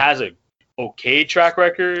a okay track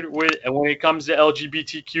record when it comes to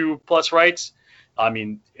LGBTQ plus rights. I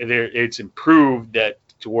mean, it's improved that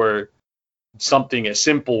to where something as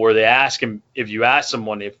simple where they ask him, if you ask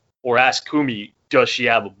someone or ask Kumi, does she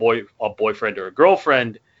have a boyfriend or a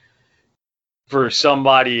girlfriend? For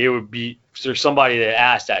somebody that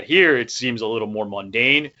asked that here, it seems a little more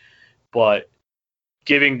mundane, but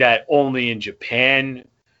giving that only in Japan,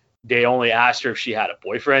 they only asked her if she had a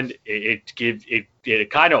boyfriend. It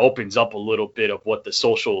kind of opens up a little bit of what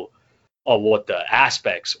the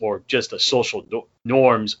aspects or just the social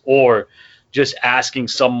norms, or just asking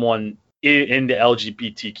someone in the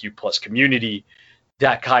LGBTQ plus community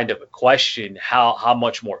that kind of a question, how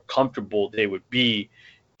much more comfortable they would be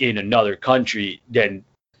in another country than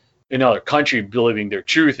living their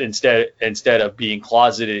truth instead of being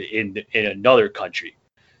closeted in another country.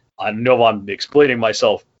 I know I'm explaining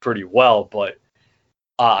myself pretty well, but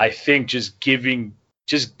I think just giving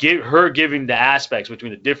the aspects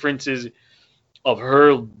between the differences of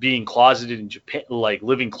her being closeted in Japan, like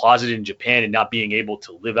living closeted in Japan and not being able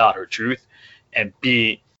to live out her truth, and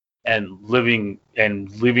living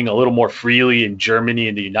a little more freely in Germany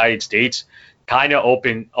and the United States, kind of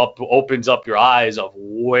opens up your eyes of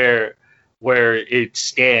where it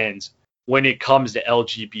stands when it comes to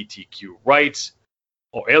LGBTQ rights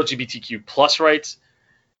or LGBTQ plus rights,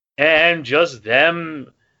 and just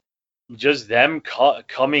them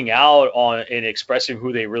coming out and expressing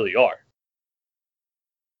who they really are.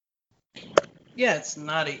 Yeah, it's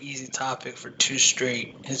not an easy topic for two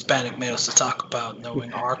straight Hispanic males to talk about,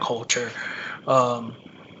 knowing our culture,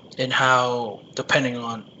 and how, depending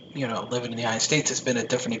on, living in the United States, it's been a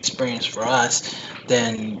different experience for us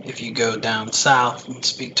than if you go down south and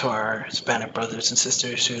speak to our Hispanic brothers and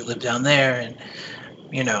sisters who live down there. And,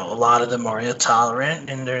 a lot of them are intolerant,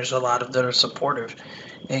 and there's a lot of that are supportive.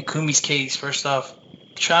 In Kumi's case, first off,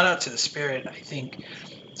 shout out to the Spirit. I think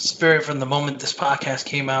Spirit, from the moment this podcast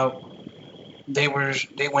came out, they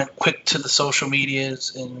went quick to the social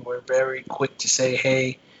medias and were very quick to say,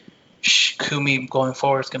 hey, Kumi going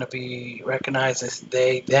forward is going to be recognized as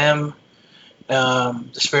they, them. The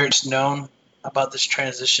Spirit's known about this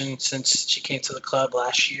transition since she came to the club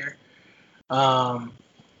last year.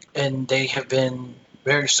 And they have been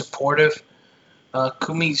very supportive.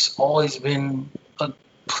 Kumi's always been a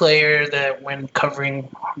player that, when covering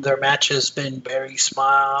their matches, been very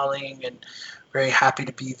smiling and very happy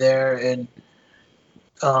to be there. And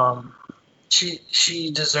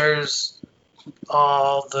she deserves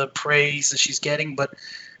all the praise that she's getting, but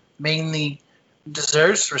mainly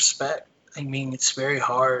deserves respect. I mean, it's very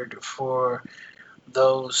hard for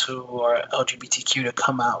those who are LGBTQ to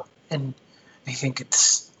come out, and I think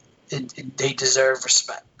they deserve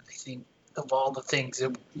respect. I think of all the things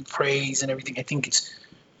that praise and everything, I think it's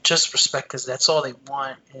just respect, because that's all they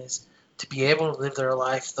want, is to be able to live their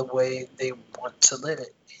life the way they want to live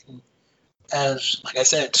it. And as, like I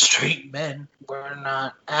said, straight men, we're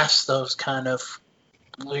not asked those kind of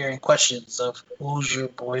leering questions of who's your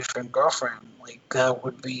boyfriend, girlfriend. Like, that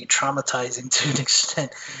would be traumatizing to an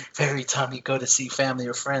extent. Every time you go to see family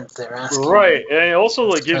or friends, they're asking. Right, and it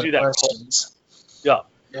also gives you that questions. Yeah,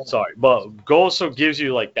 sorry, but also gives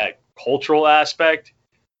you that cultural aspect,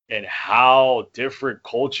 and how different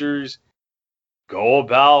cultures go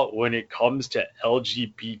about when it comes to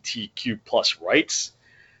LGBTQ plus rights.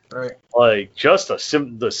 Right. Like just the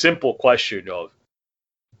simple question of,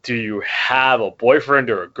 do you have a boyfriend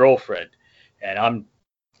or a girlfriend? And I'm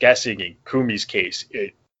guessing in Kumi's case,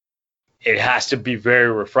 it has to be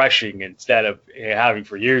very refreshing instead of having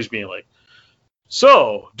for years being like,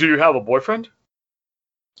 so do you have a boyfriend?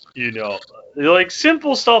 You know, like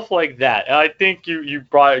simple stuff like that. And I think you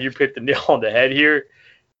hit the nail on the head here,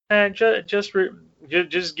 and just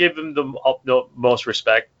give them the most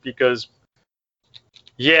respect, because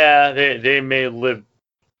yeah, they may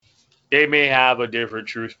have a different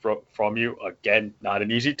truth from you. Again, not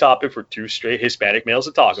an easy topic for two straight Hispanic males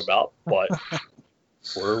to talk about, but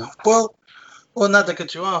we're Well, not to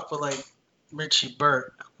cut you off, but like Richie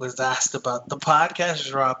Burt was asked about the podcast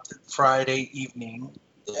dropped Friday evening,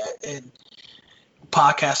 and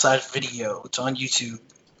podcast / video. It's on YouTube.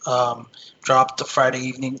 Dropped the Friday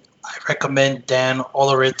evening. I recommend Dan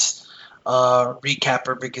Oleritz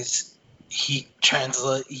recapper because he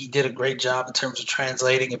did a great job in terms of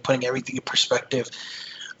translating and putting everything in perspective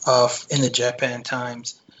in the Japan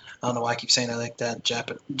Times. I don't know why I keep saying it like that.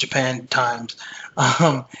 Japan Times.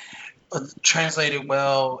 Translated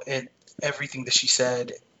well and everything that she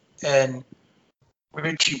said. And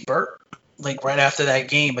Richie Burt, like right after that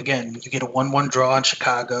game, again, you get a 1-1 draw in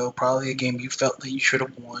Chicago, probably a game you felt that you should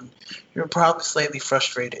have won. You're probably slightly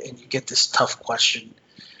frustrated, and you get this tough question.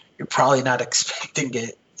 You're probably not expecting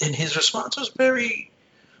it. And his response was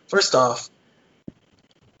first off,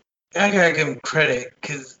 I gotta give him credit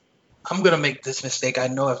because I'm gonna make this mistake. I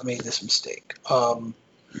know I've made this mistake. The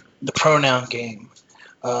pronoun game.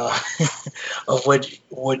 Of what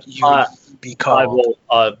you be called.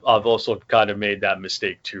 I've also kind of made that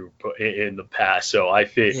mistake too in the past. So I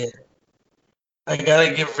think I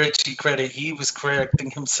gotta give Richie credit. He was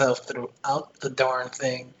correcting himself throughout the darn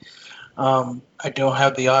thing. I don't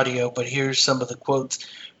have the audio, but here's some of the quotes.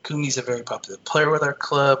 Kumi's a very popular player with our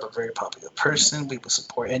club, a very popular person. We will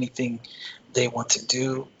support anything they want to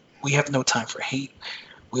do. We have no time for hate.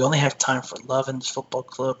 We only have time for love in this football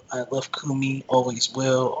club. I love Kumi, always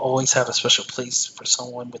will, always have a special place for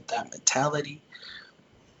someone with that mentality.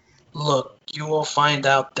 Look, you will find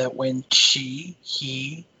out that when she,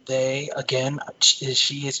 he, they, again,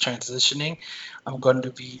 she is transitioning, I'm going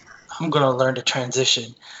to learn to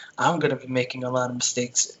transition. I'm going to be making a lot of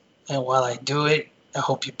mistakes. And while I do it, I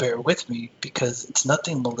hope you bear with me because it's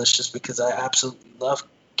nothing malicious, because I absolutely love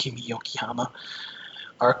Kimi Yokoyama.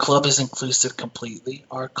 Our club is inclusive completely.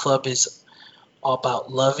 Our club is all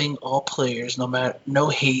about loving all players, no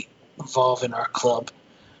hate involved in our club,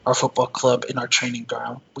 our football club, in our training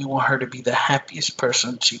ground. We want her to be the happiest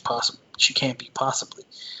person she can be possibly.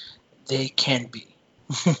 They can be.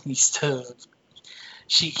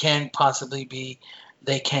 She can possibly be.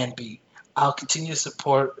 They can be. I'll continue to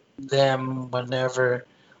support them whatever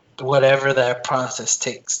that process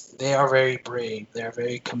takes. They are very brave. They are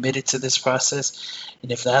very committed to this process.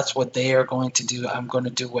 And if that's what they are going to do, I'm going to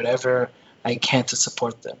do whatever I can to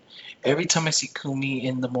support them. Every time I see Kumi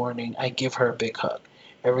in the morning, I give her a big hug.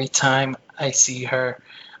 Every time I see her,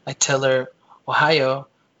 I tell her Ohayo,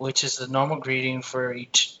 which is the normal greeting for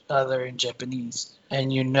each other in Japanese.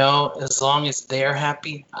 And as long as they're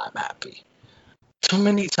happy, I'm happy. Too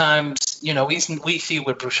many times, we see it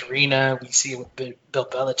with Bruce Arena, we see it with Bill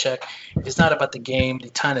Belichick. If it's not about the game, they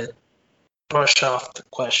kind of brush off the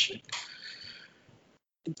question.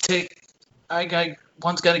 I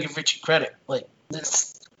once got to give Richie credit. Like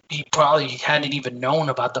this, he probably hadn't even known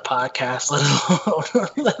about the podcast,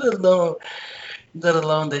 let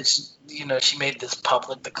alone that she made this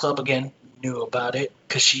public. The club again knew about it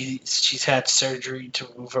because she's had surgery to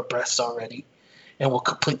remove her breasts already, and will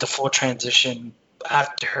complete the full transition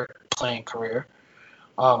after her playing career,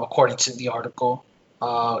 according to the article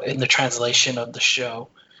in the translation of the show.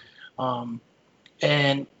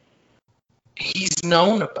 And he's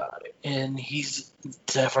known about it, and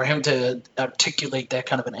for him to articulate that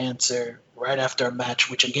kind of an answer right after a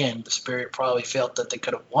match, which again the Spirit probably felt that they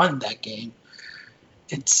could have won that game.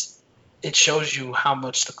 It shows you how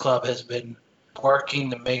much the club has been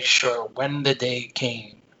working to make sure when the day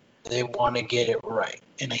came, they want to get it right.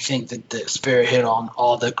 And I think that the Spirit hit on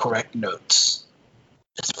all the correct notes,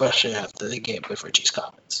 especially after the game with Richie's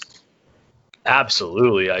comments.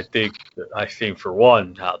 Absolutely. I think for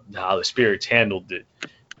one, how the Spirits handled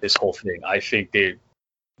this whole thing. I think they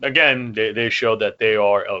showed that they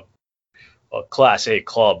are a Class A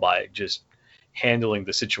club by just handling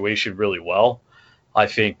the situation really well. I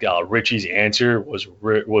think Richie's answer was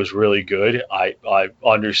really good. I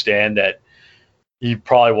understand that he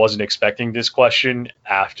probably wasn't expecting this question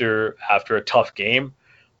after a tough game,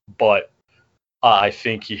 but I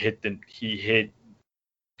think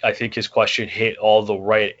I think his question hit all the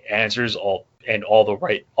right answers, all the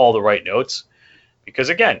right notes. Because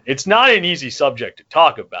again, it's not an easy subject to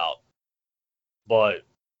talk about, but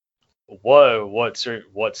what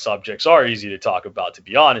subjects are easy to talk about, to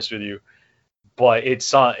be honest with you. But it's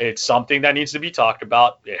something that needs to be talked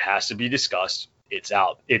about. It has to be discussed. It's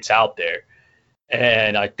out there,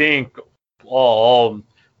 and I think all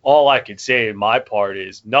I can say in my part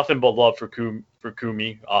is nothing but love for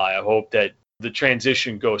Kumi. I hope that the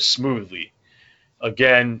transition goes smoothly.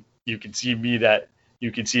 Again, you can see that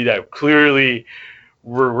clearly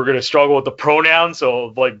we're gonna struggle with the pronouns. So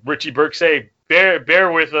like Richie Burke say,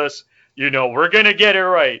 bear with us. We're gonna get it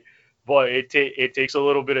right, but it takes a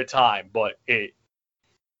little bit of time. But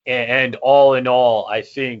and all in all, I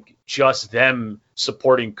think just them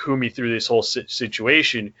supporting Kumi through this whole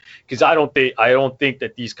situation, because I don't think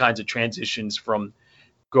that these kinds of transitions from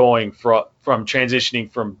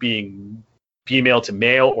transitioning from being female to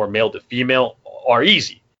male or male to female are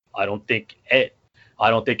easy. I don't think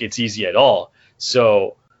it's easy at all.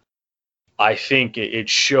 So I think it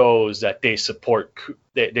shows that they support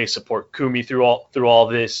Kumi through all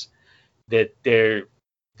this. That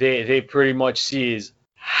they pretty much see is,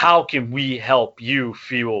 how can we help you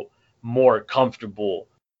feel more comfortable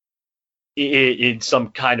in some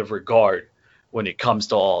kind of regard when it comes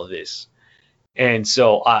to all of this. And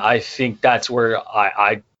so I think that's where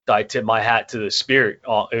I tip my hat to the spirit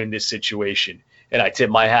in this situation, and I tip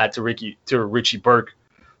my hat to Richie Burke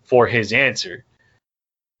for his answer.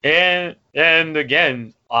 And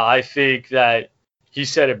again, I think that he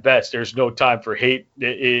said it best. There's no time for hate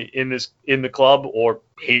in the club, or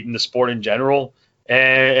hate in the sport in general.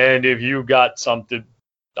 And if you got something,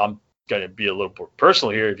 I'm gonna be a little more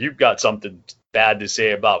personal here. If you've got something bad to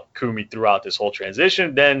say about Kumi throughout this whole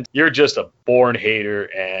transition, then you're just a born hater,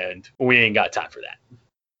 and we ain't got time for that.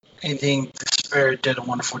 I think the Spirit did a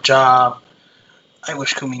wonderful job. I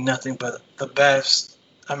wish Kumi nothing but the best.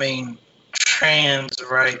 I mean, trans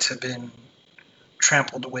rights have been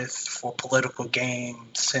trampled with for political gain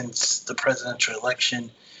since the presidential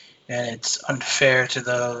election, and it's unfair to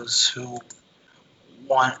those who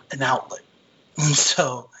want an outlet. And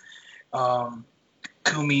so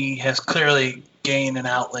Kumi has clearly gained an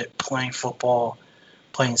outlet playing football,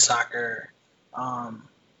 playing soccer,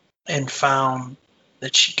 and found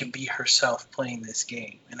that she can be herself playing this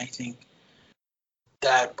game. And I think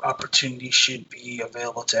that opportunity should be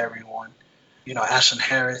available to everyone. Ashlyn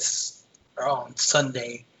Harris on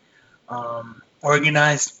Sunday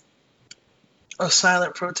organized a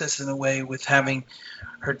silent protest in a way, with having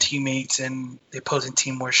her teammates and the opposing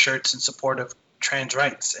team wear shirts in support of trans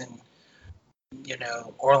rights. And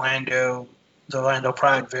the Orlando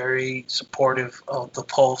Pride, very supportive of the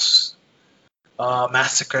Pulse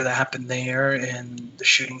massacre that happened there and the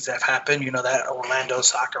shootings that have happened. That Orlando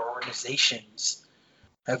soccer organizations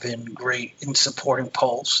have been great in supporting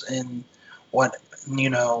Pulse, and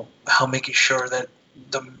how making sure that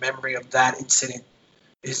the memory of that incident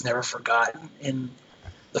is never forgotten. And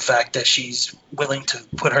the fact that she's willing to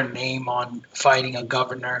put her name on fighting a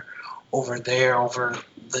governor over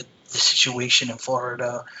the situation in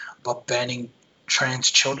Florida about banning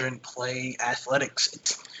trans children play athletics.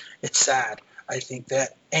 It's sad. I think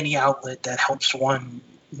that any outlet that helps one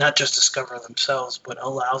not just discover themselves, but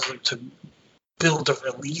allows them to build a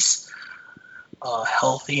release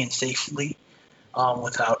healthy and safely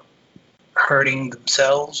without hurting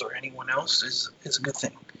themselves or anyone else is a good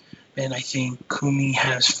thing. And I think Kumi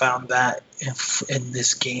has found that in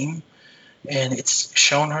this game, and it's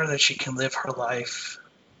shown her that she can live her life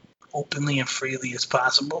openly and freely as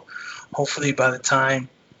possible. Hopefully by the time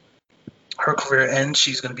her career ends,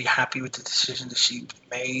 she's going to be happy with the decision that she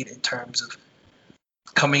made in terms of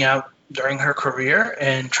coming out during her career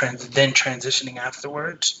and then transitioning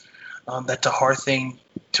afterwards. That's a hard thing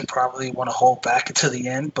to probably want to hold back until the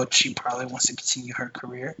end, but she probably wants to continue her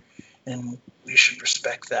career, and we should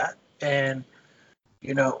respect that. And,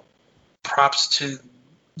 props to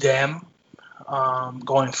them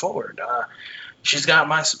going forward. She's got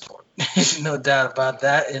my support. No doubt about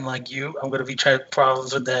that. And like you, I'm going to be trying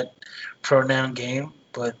problems with that pronoun game,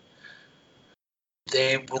 but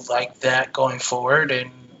they would like that going forward,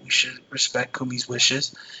 and we should respect Kumi's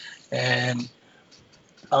wishes. And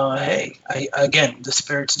hey, again, the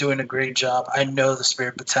Spirit's doing a great job. I know the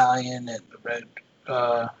Spirit Battalion and the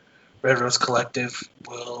Red Rose Collective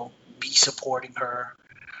will be supporting her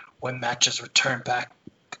when matches return back.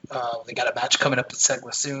 They got a match coming up at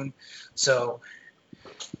Segwa soon, so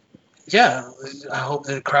yeah, I hope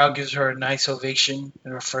the crowd gives her a nice ovation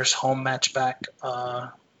in her first home match back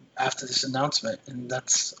after this announcement. And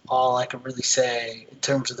that's all I can really say in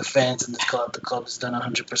terms of the fans in this club. The club has done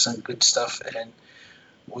 100% good stuff, and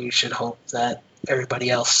we should hope that everybody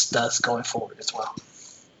else does going forward as well.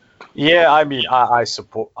 Yeah, I mean, I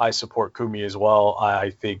support Kumi as well.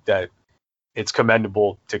 I think that it's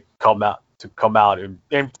commendable to come out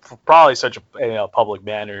in probably such in a public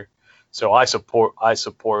manner. So I support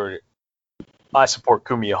Kumi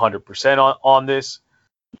 100% on this.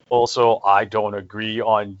 Also, I don't agree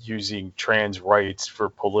on using trans rights for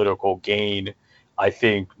political gain. I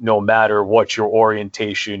think no matter what your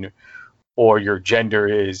orientation or your gender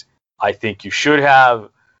is, I think you should have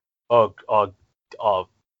a a,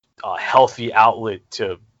 a healthy outlet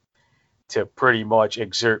to pretty much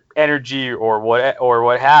exert energy or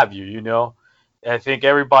what have you. You know, and I think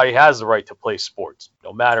everybody has the right to play sports,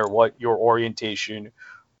 no matter what your orientation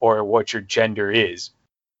or what your gender is.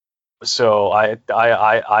 So I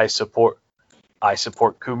support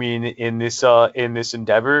Kumi in this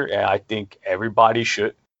endeavor, and I think everybody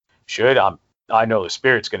should. I know the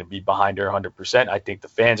spirit's going to be behind her 100%. I think the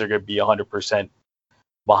fans are going to be 100%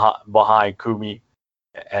 behind Kumi.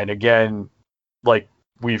 And again, like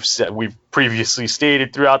we've previously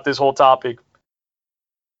stated throughout this whole topic,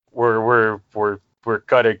 we're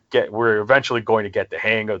eventually going to get the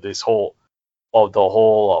hang of the whole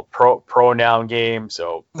pronoun game.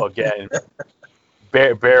 So again,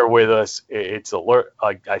 bear with us. It's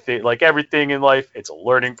I think like everything in life, it's a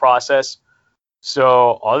learning process.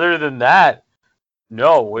 So other than that,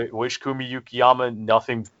 no, wish Kumi Yokoyama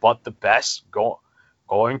nothing but the best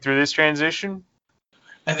going through this transition.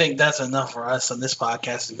 I think that's enough for us on this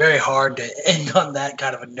podcast. It's very hard to end on that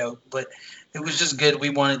kind of a note, but it was just good. We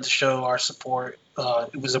wanted to show our support.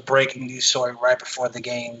 It was a breaking news story right before the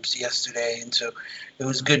games yesterday, and so it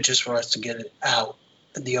was good just for us to get it out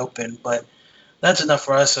in the open. But that's enough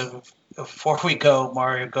for us. So before we go,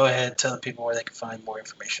 Mario, go ahead and tell the people where they can find more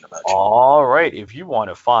information about you. All right. If you want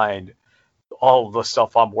to find all the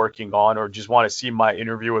stuff I'm working on, or just want to see my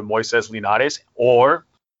interview with Moises Linares, or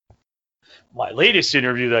my latest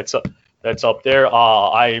interview that's up there,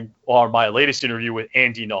 my latest interview with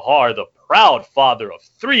Andy Nahar, the proud father of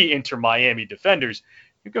 3 Inter Miami defenders.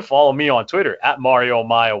 You can follow me on Twitter at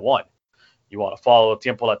MarioMaya1. You want to follow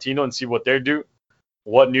Tiempo Latino and see what they do,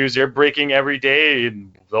 what news they're breaking every day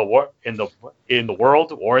in the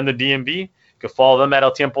world or in the DMV. You can follow them at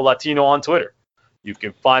El Tiempo Latino on Twitter. You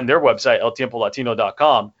can find their website,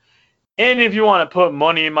 eltiempolatino.com. And if you want to put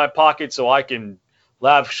money in my pocket so I can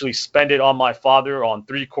lavishly spend it on my father on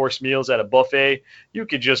 3-course meals at a buffet, you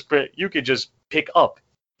could just pick up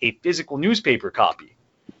a physical newspaper copy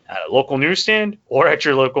at a local newsstand or at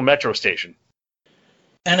your local metro station.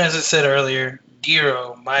 And as I said earlier,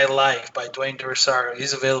 DeRo, My Life by Dwayne DeRosario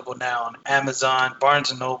is available now on Amazon,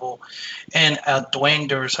 Barnes & Noble, and at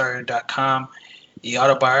DwayneDeRosario.com. The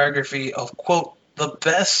autobiography of, quote, the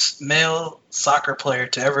best male soccer player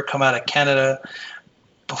to ever come out of Canada.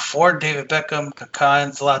 Before David Beckham, Kaká,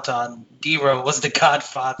 and Zlatan, DeRo was the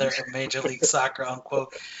godfather of Major League Soccer,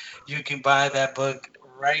 unquote. You can buy that book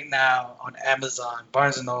right now on Amazon,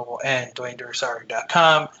 Barnes & Noble, and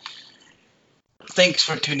DwayneDeRosario.com. Thanks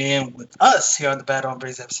for tuning in with us here on the Bad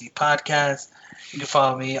Hombres FC podcast. You can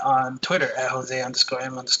follow me on Twitter at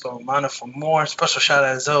Jose_M_Mana for more. Special shout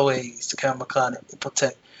out as always to Kevin McLeod and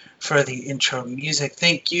Ipotec for the intro music.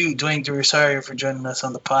 Thank you, Dwayne DeRosario, for joining us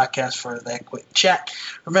on the podcast for that quick chat.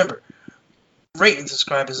 Remember, rate and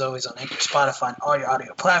subscribe as always on Anchor, Spotify, and all your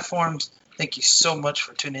audio platforms. Thank you so much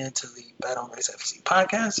for tuning in to the Bad Hombres FC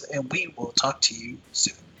podcast, and we will talk to you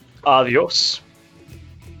soon. Adios.